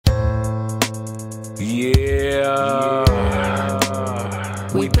Yeah.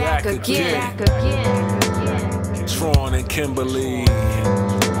 We back again. Tron and Kimberly.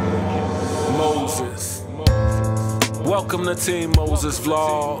 Moses. Welcome to Team Moses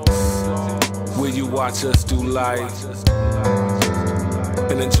Vlogs, where you watch us do life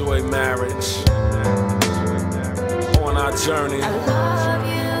and enjoy marriage on our journey. I love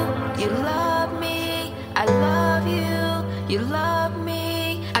you, you love me. I love you, you love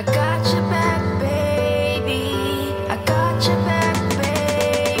me. I got your back, baby. I got your back,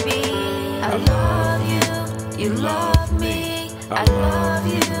 baby. I love you, you love me. I love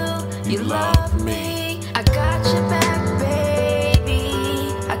you, you love me. I got your back,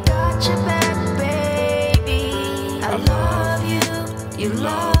 baby. I got your back, baby. I love you, you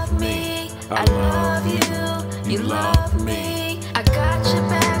love me. I love you, you love me. I got your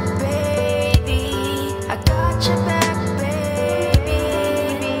back, baby. I got your back, baby.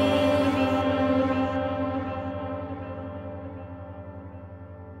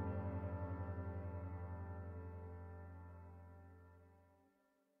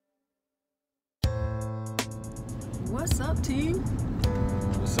 What's up, team?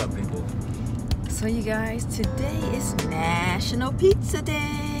 What's up, people? So you guys, today is National Pizza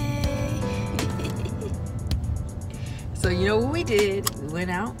Day. So you know what we did? We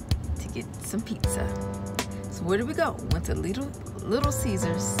went out to get some pizza. So where did we go? Went to Little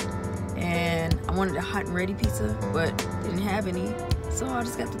Caesars, and I wanted a hot and ready pizza, but didn't have any. So I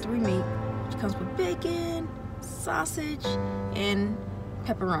just got the 3 meat, which comes with bacon, sausage, and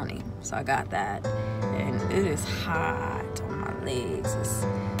pepperoni. So I got that, and it is hot on my legs.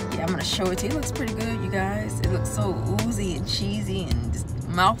 Yeah, I'm gonna show it to you. It looks pretty good, you guys. It looks so oozy and cheesy and just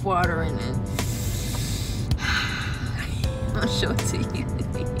mouth-watering, and I'll show it to you.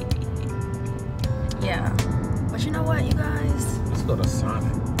 Yeah, but you know what, you guys? Let's go to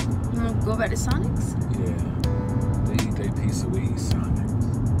Sonic. You wanna go back to Sonic's? Yeah. They eat their pizza, we eat Sonic.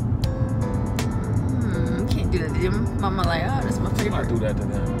 Can't do that to them. Mama like, oh, that's my favorite. I do that to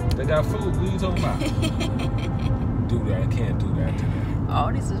them. They got food. What are you talking about? Do that. I can't do that to them.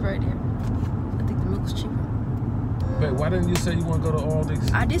 All this is right here. I think the milk's cheaper. Wait, why didn't you say you want to go to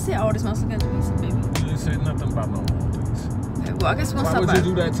Aldi's? I did say Aldi's must have got pizza, baby. You didn't say nothing about no Aldi's. Okay, well, I guess we'll Why stop would by you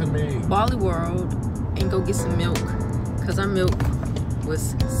do that to me? Wally World and go get some milk, because our milk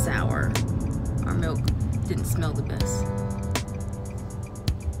was sour. Our milk didn't smell the best.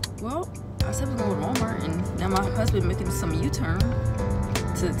 Well, I said we're going to Walmart, and now my husband making some U-turn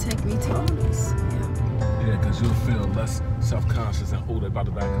to take me to Aldi's. Yeah. Yeah, because you'll feel less self-conscious and hold it by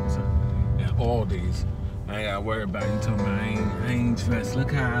the back of the sun. And Aldi's, I ain't got to worry about you talking about I ain't dressed.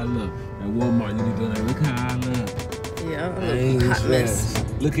 Look how I look. At Walmart, you be doing that. Look how I look. Yeah, I I ain't look hot mess.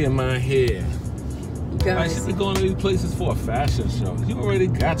 dressed. Look at my hair. You I guys. should be going to these places for a fashion show. You already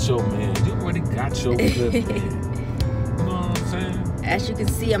got your man. You already got your good man. You know what I'm saying? As you can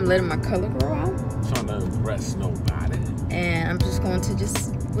see, I'm letting my color grow out. Trying to impress nobody. And I'm just going to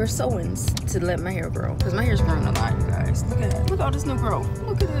wear sew-ins to let my hair grow. Because my hair's growing a lot, you guys. Look at that. Look at all this new growth.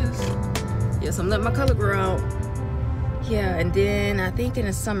 Look at this. Yes, I'm letting my color grow out. Yeah, and then I think in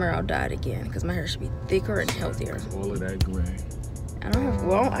the summer I'll dye it again. Because my hair should be thicker and healthier. All of that gray. I don't have,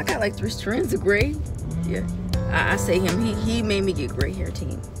 well, I got like 3 strands of gray. Yeah. I say him. He made me get gray hair,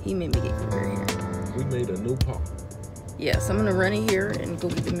 team. He made me get gray hair. We made a new part. Yeah, so I'm going to run in here and go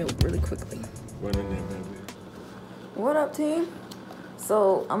get the milk really quickly. Run in there, baby. What up, team?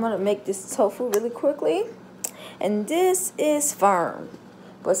 So I'm gonna make this tofu really quickly, and this is firm,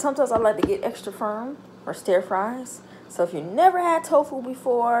 but sometimes I like to get extra firm or stir fries. So if you never had tofu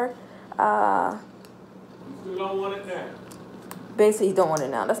before, You don't want it now. basically you don't want it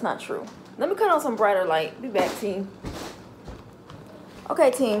now. That's not true. Let me cut on some brighter light. Be back, team.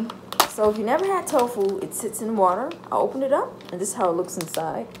 Okay, team. So if you never had tofu, it sits in water. I'll open it up, and this is how it looks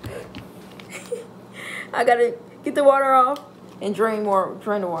inside. I gotta get the water off and drain the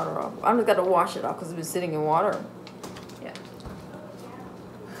water off. I'm just gotta wash it off because it's been sitting in water. Yeah.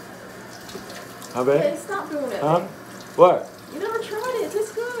 How bad? Hey, stop doing that. Huh? Man. What? You never tried it. It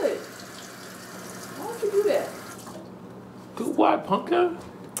tastes good. Why don't you do that? Do what, pumpkin?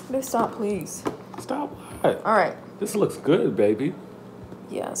 Babe, stop, please. Stop what? All right. This looks good, baby.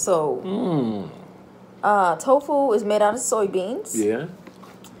 Yeah. So, tofu is made out of soybeans. Yeah.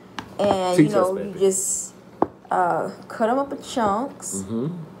 And Teach you know, us, baby. you just cut them up in chunks.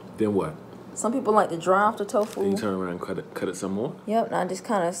 Then what? Some people like to dry off the tofu. Then you turn around and cut it some more? Yep, and I just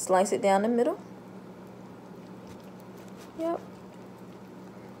kind of slice it down the middle. Yep.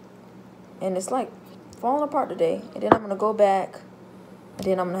 And it's like falling apart today. And then I'm going to go back, and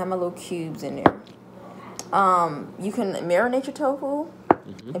then I'm going to have my little cubes in there. You can marinate your tofu.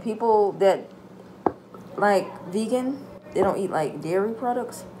 And people that like vegan, they don't eat like dairy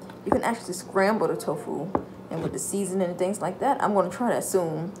products, you can actually scramble the tofu, and with the seasoning and things like that. I'm gonna try that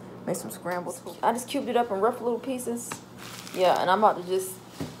soon. Make some scrambled tofu. I just cubed it up in rough little pieces. Yeah, and I'm about to just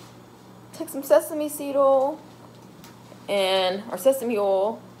take some sesame seed oil or sesame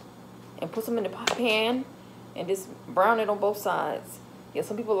oil and put some in the pan and just brown it on both sides. Yeah,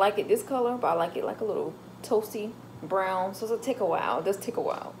 some people like it this color, but I like it like a little toasty brown. So it'll take a while. It does take a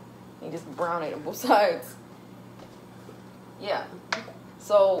while. You just brown it on both sides. Yeah.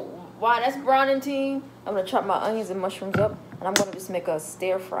 So while that's browning, team, I'm gonna chop my onions and mushrooms up, and I'm gonna just make a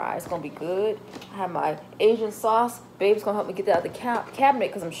stir fry. It's gonna be good. I have my Asian sauce. Babe's gonna help me get that out of the cabinet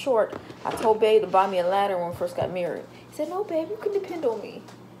because I'm short. I told Babe to buy me a ladder when we first got married. He said, "No, Babe, you can depend on me.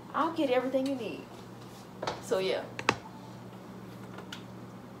 I'll get everything you need." So yeah.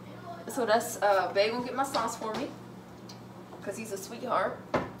 So that's Babe gonna get my sauce for me because he's a sweetheart.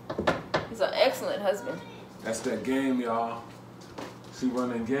 He's an excellent husband. That's that game, y'all. She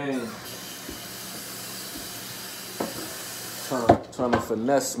running game. Trying to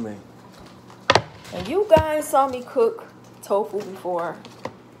finesse me. And you guys saw me cook tofu before,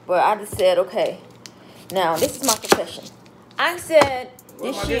 but I just said, okay, now this is my confession. I said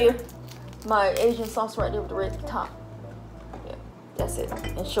this year, my Asian sauce right there with the red top. Yeah, that's it.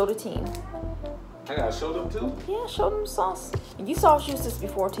 And show the team. I gotta show them too? Yeah, show them sauce. And you saw us use this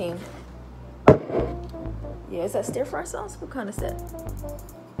before, team. Yeah, is that stir fry sauce? What kind is that?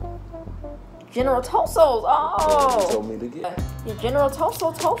 General Toso's. Oh, you told me to get. Yeah, General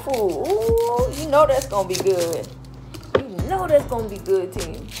Toso tofu. Ooh, you know that's gonna be good. You know that's gonna be good,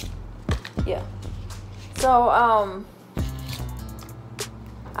 team. Yeah. So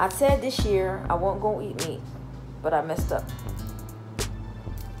I said this year I wasn't gonna eat meat, but I messed up.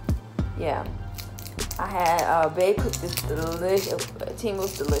 Yeah. I had Babe cook this delicious. Team,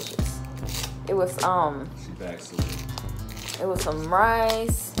 was delicious. It was She backslid. It was some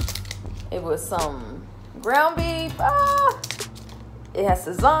rice. It was some ground beef. It has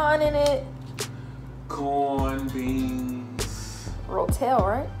sazon in it. Corn, beans. Rotel,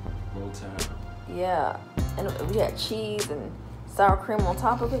 right? Rotel. Yeah. And we had cheese and sour cream on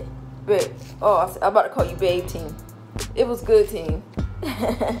top of it. Babe. Oh, I'm about to call you Babe, team. It was good, team.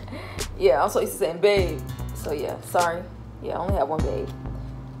 Yeah, I'm so used to saying Babe. So yeah, sorry. Yeah, I only have one Babe.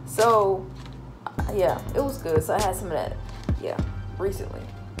 So yeah, it was good. So I had some of that. Yeah, recently.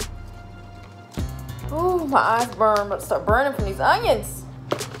 Ooh, my eyes burn. I'm about to start burning from these onions.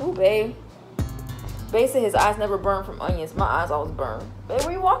 Ooh, Babe. Babe said his eyes never burn from onions. My eyes always burn. Babe, what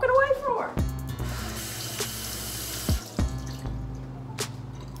are you walking away for?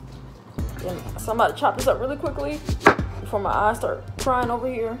 Yeah, so I'm about to chop this up really quickly before my eyes start crying over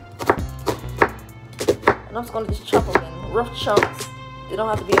here. And I'm just going to just chop them in rough chunks. They don't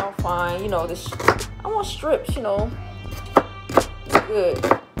have to be all fine. You know, I want strips, you know. It's good.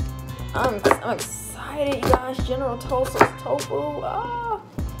 I'm excited, you guys. General Toso's tofu.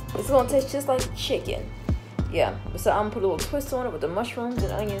 It's gonna taste just like chicken. Yeah. So I'm gonna put a little twist on it with the mushrooms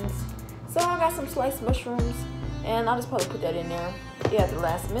and onions. So I got some sliced mushrooms, and I'll just probably put that in there. Yeah, at the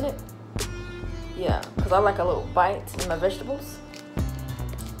last minute. Yeah, because I like a little bite in my vegetables.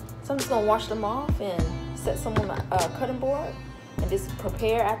 So I'm just gonna wash them off and set some on my cutting board. And just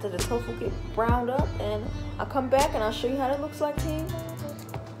prepare after the tofu get browned up, and I'll come back and I'll show you how that looks like, team.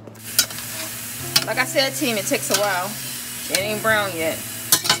 Like I said, team, it takes a while. It ain't brown yet,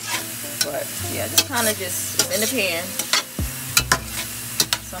 but yeah, just kind of just in the pan.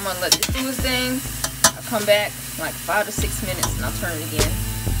 So I'm gonna let this do its thing. I'll come back in like 5 to 6 minutes and I'll turn it again.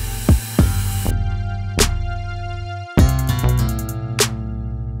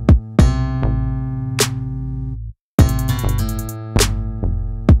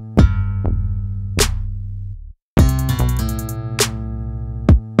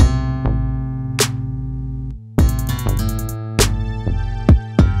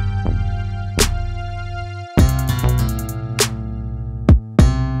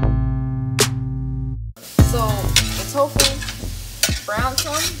 Tofu brown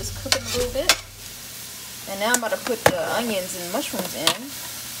some, just cook it a little bit, and now I'm about to put the onions and mushrooms in.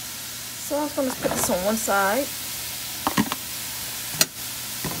 So I'm just going to put this on one side,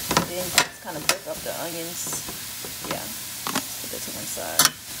 and then just kind of break up the onions. Yeah, put that to one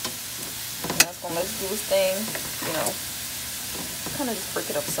side. And that's going to let it do its thing, you know, kind of just break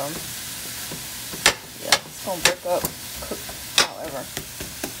it up some. Yeah, it's going to break up, cook, however.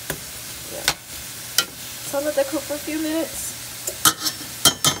 Yeah. So I'll let that cook for a few minutes.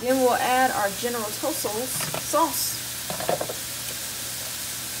 Then we'll add our General Toso's sauce.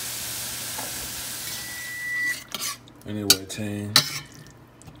 Anyway, team,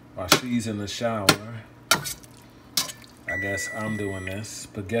 while she's in the shower, I guess I'm doing this,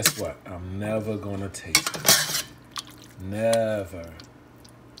 but guess what? I'm never gonna taste it. Never.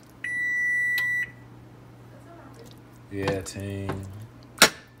 Yeah, team.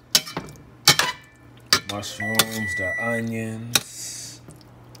 Mushrooms, the onions.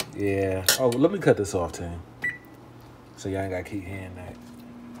 Yeah. Oh, let me cut this off, team. So y'all ain't gotta keep hearing that.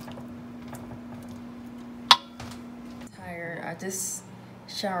 Tired. I just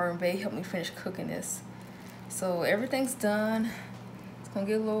showered and Bae helped me finish cooking this. So everything's done. It's gonna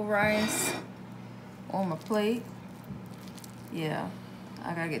get a little rice on my plate. Yeah,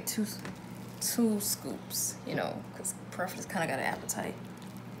 I gotta get two scoops, you know, because Preference kind of got an appetite.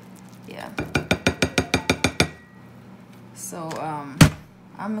 Yeah. So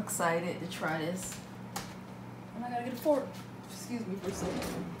I'm excited to try this. And I gotta get a fork. Excuse me for a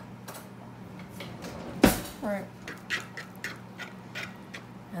second. All right.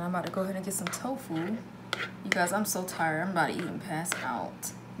 And I'm about to go ahead and get some tofu. You guys, I'm so tired. I'm about to eat and pass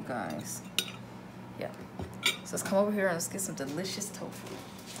out, you guys. Yeah. So let's come over here and let's get some delicious tofu.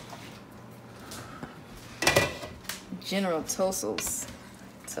 General Tso's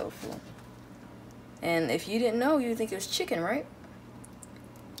tofu. And if you didn't know, you'd think it was chicken, right?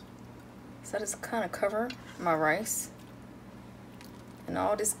 So I just kind of cover my rice. And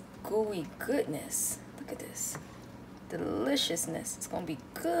all this gooey goodness. Look at this. Deliciousness. It's gonna be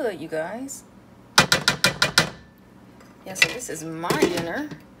good, you guys. Yeah, so this is my dinner.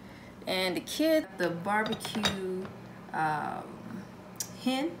 And the kid, the barbecue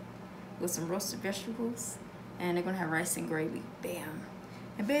hen with some roasted vegetables. And they're gonna have rice and gravy. Bam.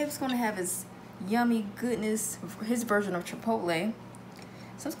 And Babe's gonna have his yummy goodness, his version of Chipotle.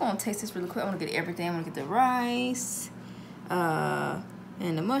 So I'm just gonna taste this really quick. I'm gonna get everything. I'm gonna get the rice, and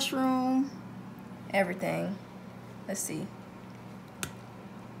the mushroom, everything. Let's see.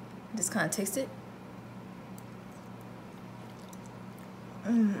 Just kind of taste it.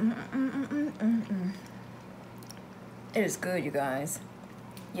 It is good, you guys.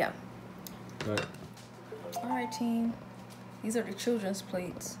 Yeah. Right. All right, team. These are the children's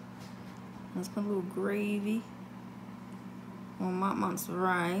plates. Let's put a little gravy on Mama's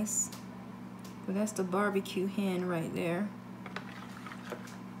rice. But that's the barbecue hen right there.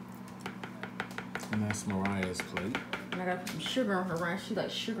 And that's Mariah's plate. And I gotta put some sugar on her rice. She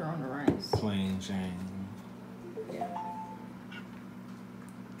likes sugar on her rice. Plain Jane. Yeah.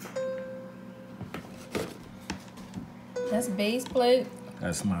 That's Bae's plate.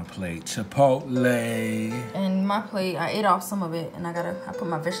 That's my plate. Chipotle. And my plate, I ate off some of it, and I put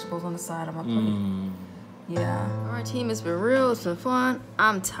my vegetables on the side of my plate. Yeah. All right, team, it's been real. It's been fun.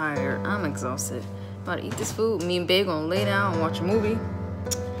 I'm tired. I'm exhausted. About to eat this food. Me and Bae gonna lay down and watch a movie.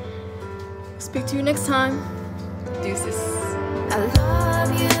 Speak to you next time. Deuces. I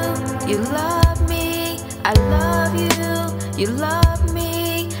love you, you love me. I love you, you love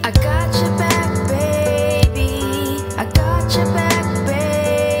me. I got your back, baby. I got your back,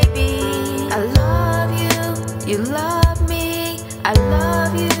 baby. I love you, you love me. I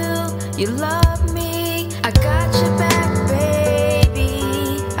love you, you love me. I got your back,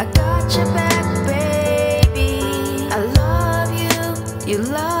 baby. I got your back, baby. I love you, you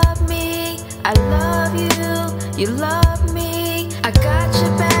love me. I love you, you love me. I got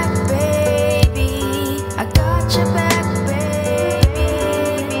your back.